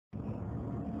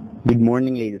Good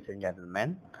morning, ladies and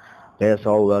gentlemen. Let us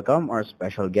all welcome our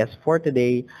special guest for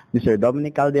today, Mr.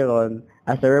 Dominic Calderon,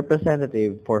 as a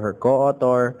representative for her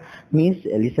co-author, Miss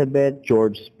Elizabeth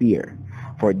George Speare,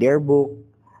 for their book,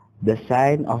 The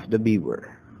Sign of the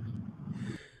Beaver.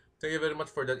 Thank you very much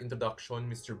for that introduction,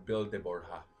 Mr. Bill de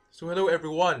Borja. So, hello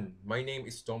everyone. My name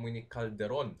is Dominic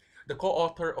Calderon, the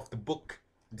co-author of the book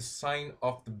The Sign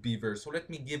of the Beaver. So, let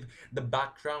me give the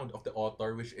background of the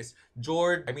author, which is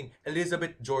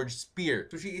Elizabeth George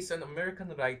Speare. So, she is an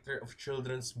American writer of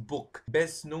children's book,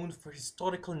 best known for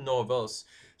historical novels,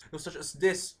 such as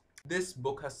this. This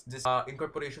book has this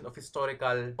incorporation of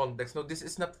historical context. No, this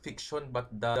is not fiction, but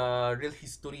the real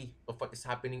history of what is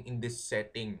happening in this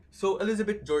setting. So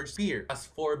Elizabeth George Speare has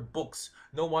four books.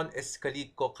 No, one is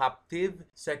Calico Captive.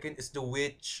 Second is The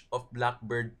Witch of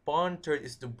Blackbird Pond. Third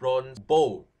is The Bronze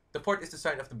Bow. The fourth is The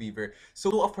Sign of the Beaver. So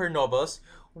two of her novels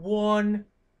won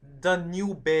the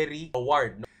Newbery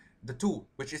Award. The two,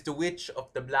 which is The Witch of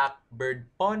the Blackbird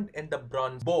Pond and The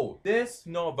Bronze Bow. This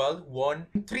novel won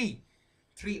three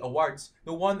awards.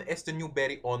 The one is the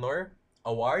Newbery Honor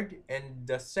Award, and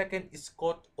the second is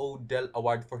Scott Odell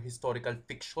Award for Historical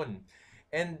Fiction,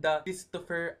 and the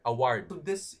Christopher Award. So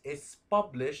this is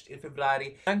published in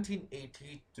February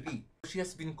 1983. She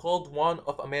has been called one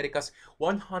of America's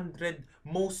 100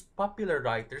 most popular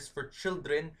writers for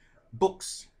children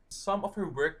books. Some of her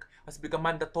work has become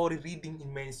mandatory reading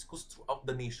in many schools throughout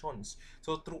the nations.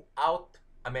 So throughout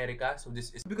America. So this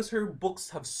is because her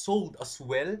books have sold as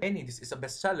well. This is a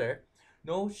bestseller.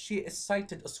 No, she is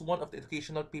cited as one of the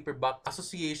Educational Paperback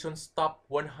Association's top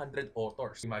 100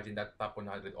 authors. Imagine that, top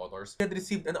 100 authors. She had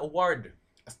received an award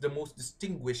as the most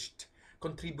distinguished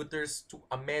contributors to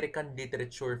American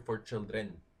literature for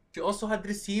children. She also had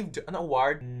received an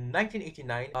award in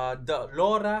 1989, the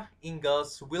Laura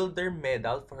Ingalls Wilder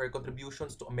Medal for her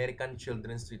contributions to American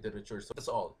children's literature. So that's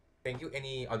all. Thank you.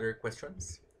 Any other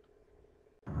questions?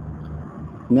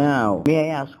 Now,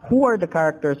 may I ask, who are the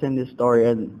characters in this story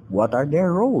and what are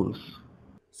their roles?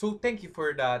 So thank you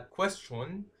for that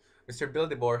question, Mr. Bill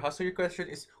de Borja. So your question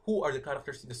is, who are the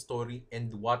characters in the story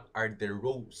and what are their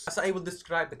roles? As I will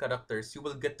describe the characters, you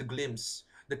will get the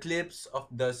clips of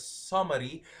the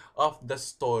summary of the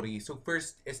story. So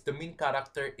first is the main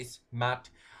character is Matt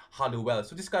Hollowell.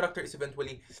 So this character is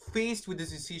eventually faced with the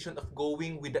decision of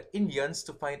going with the Indians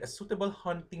to find a suitable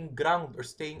hunting ground or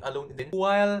staying alone in the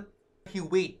while he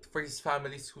wait for his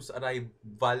families whose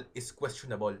arrival is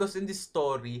questionable. Because in this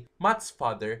story, Matt's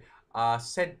father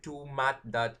said to Matt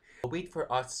that wait for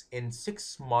us in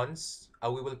 6 months.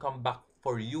 We will come back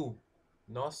for you.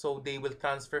 No, so they will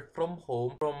transfer from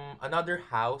home from another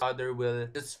house. Father will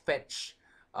just fetch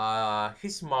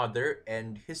his mother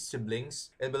and his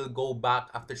siblings and will go back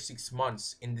after 6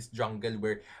 months in this jungle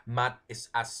where Matt is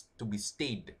asked to be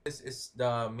stayed. This is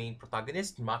the main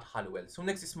protagonist, Matt Hollowell. So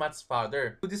next is Matt's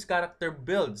father. So this character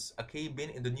builds a cabin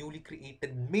in the newly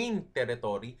created main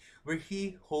territory where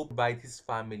he hopes to provide his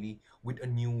family with a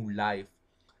new life.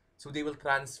 So they will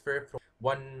transfer from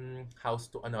one house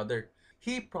to another.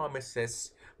 He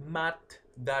promises Matt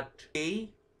that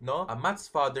Matt's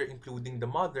father, including the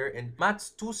mother and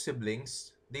Matt's two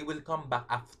siblings, they will come back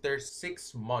after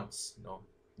 6 months. No,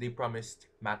 they promised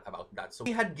Matt about that. So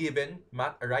he had given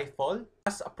Matt a rifle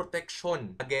as a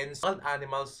protection against wild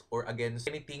animals or against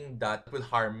anything that will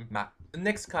harm Matt. The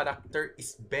next character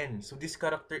is Ben. So this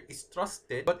character is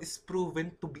trusted but is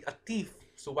proven to be a thief.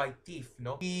 So why thief,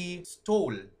 no? He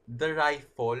stole the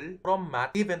rifle from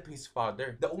Matt given to his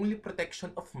father. The only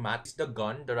protection of Matt is the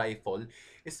gun, the rifle,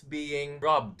 is being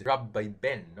robbed by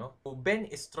Ben, no? So Ben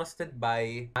is trusted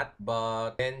by Matt,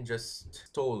 but Ben just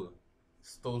stole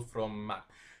from Matt.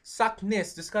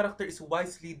 Sackness, this character is a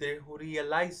wise leader who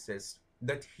realizes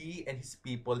that he and his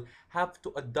people have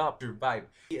to adapt, survive.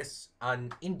 He is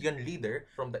an Indian leader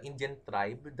from the Indian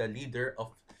tribe, the leader of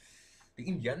the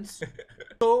Indians.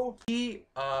 So he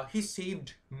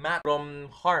saved Matt from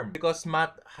harm because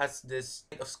Matt has this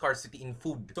kind of scarcity in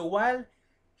food. So while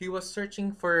he was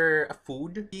searching for a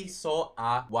food, he saw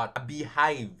a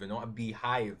beehive, a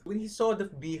beehive. When he saw the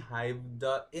beehive,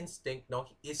 the instinct,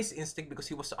 his instinct, because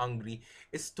he was hungry,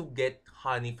 is to get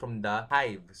honey from the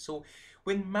hive. So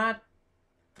when Matt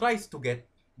tries to get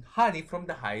honey from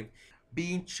the hive,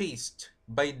 being chased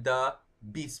by the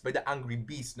bees, by the angry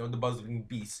bees, the buzzing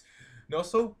bees. No,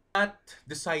 so Matt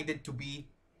decided to be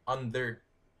under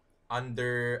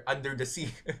under the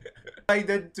sea.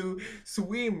 Decided to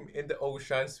swim in the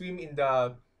ocean, swim in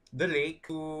the lake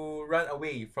to run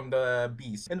away from the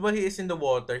bees. And while he is in the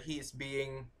water, he is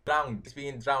being drowned. He's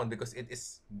being drowned because it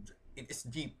is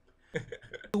deep.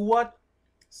 So what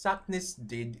Sackness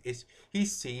did is he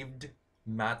saved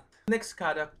Matt. Next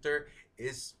character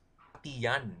is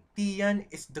Tian. Tian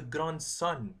is the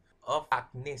grandson of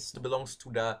Agnes, belongs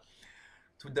to the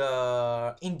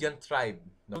Indian tribe.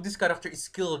 No? So this character is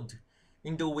skilled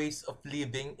in the ways of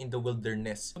living in the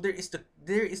wilderness. So there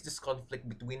is this conflict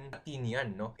between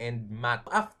Athenian, no, and Matt.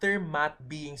 After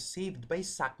Matt being saved by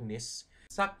Saknis,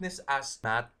 Saknis asked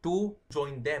Matt to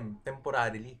join them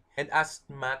temporarily and asked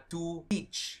Matt to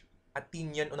teach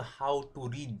Athenian on how to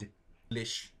read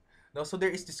English. No, so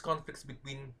there is this conflicts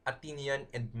between Athenian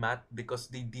and Matt because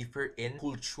they differ in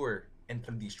culture and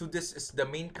tradition. So this is the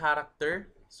main character.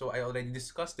 So I already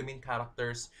discussed the main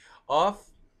characters of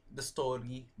the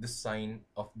story, The Sign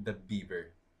of the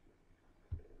Beaver.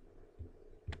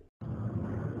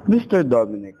 Mr.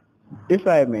 Dominic, if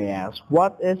I may ask,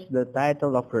 what is the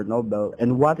title of your novel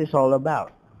and what is all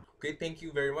about? Okay, thank you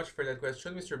very much for that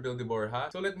question, Mr. Bill de Borja.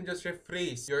 So let me just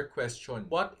rephrase your question.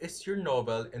 What is your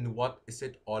novel and what is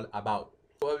it all about?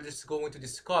 So I'm just going to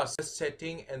discuss the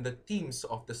setting and the themes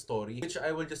of the story, which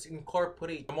I will just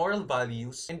incorporate the moral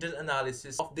values and the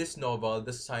analysis of this novel,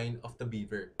 The Sign of the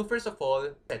Beaver. So first of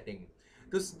all, setting.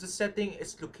 The setting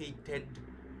is located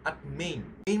at Maine,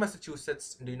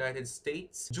 Massachusetts, in the United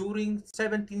States during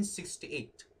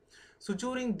 1768. So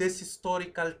during this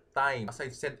historical time, as I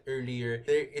said earlier,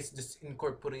 there is this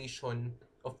incorporation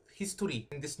of history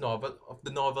in this novel, of the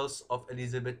novels of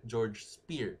Elizabeth George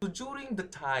Speare. So during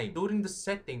the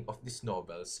setting of these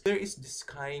novels, there is this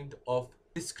kind of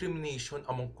discrimination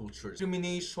among cultures.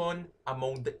 Discrimination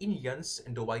among the Indians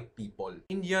and the white people.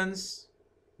 Indians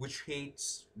which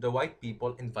hates the white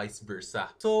people and vice versa.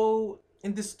 So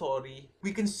in this story,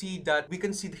 we can see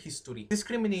the history.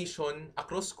 Discrimination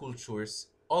across cultures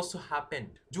also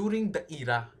happened during the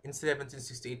era in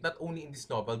 1768, not only in this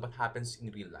novel but happens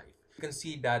in real life. You can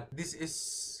see that this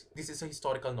is a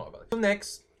historical novel. So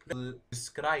next, we'll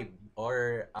describe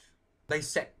or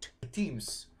dissect the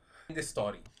themes in this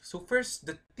story. So first,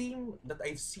 the theme that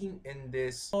I've seen in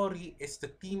this story is the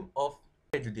theme of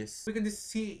prejudice. We can just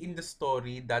see in the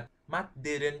story that Matt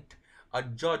didn't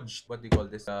judge what we call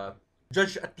this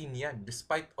judge Athenian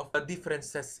despite of the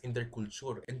differences in their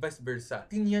culture and vice versa.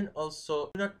 Athenian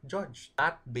also do not judge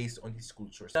Matt based on his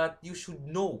culture. That you should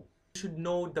know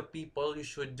the people, you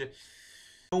should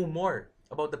know more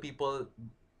about the people,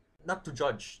 not to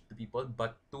judge the people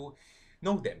but to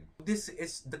know them. This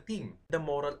is the theme, the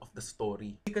moral of the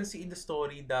story. You can see in the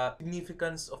story the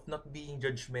significance of not being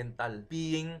judgmental,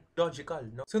 being logical.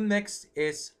 No? So next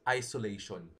is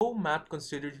isolation. Though Matt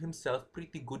considered himself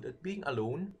pretty good at being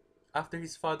alone, after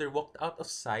his father walked out of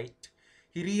sight,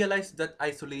 he realized that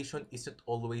isolation isn't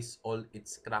always all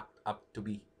it's cracked up to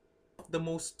be. The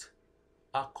most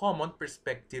common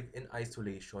perspective in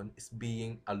isolation is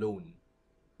being alone.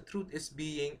 The truth is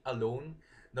being alone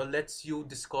now lets you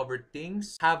discover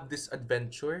things, have this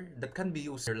adventure that can be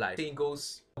used in your life. Saying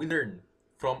goes, we learn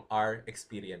from our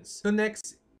experience. The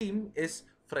next theme is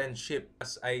friendship.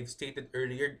 As I've stated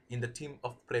earlier in the theme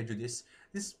of prejudice,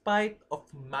 despite of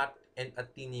Matt and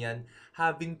Athenian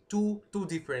having two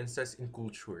differences in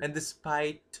culture, and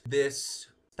despite this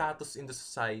status in the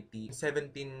society, in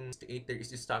 1768 there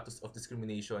is a status of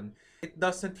discrimination, it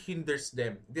doesn't hinder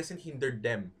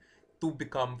them to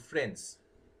become friends.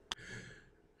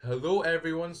 Hello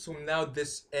everyone, so now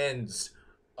this ends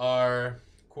our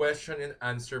question and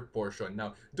answer portion.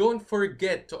 Now, don't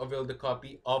forget to avail the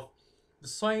copy of The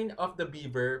Sign of the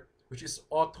Beaver, which is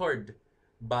authored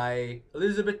by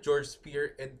Elizabeth George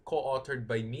Speare and co-authored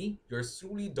by me, yours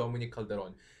truly, Dominic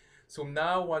Calderon. So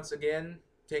now, once again,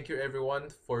 thank you everyone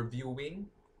for viewing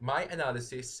my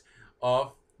analysis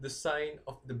of The Sign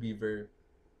of the Beaver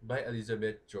by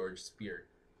Elizabeth George Speare.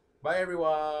 Bye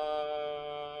everyone!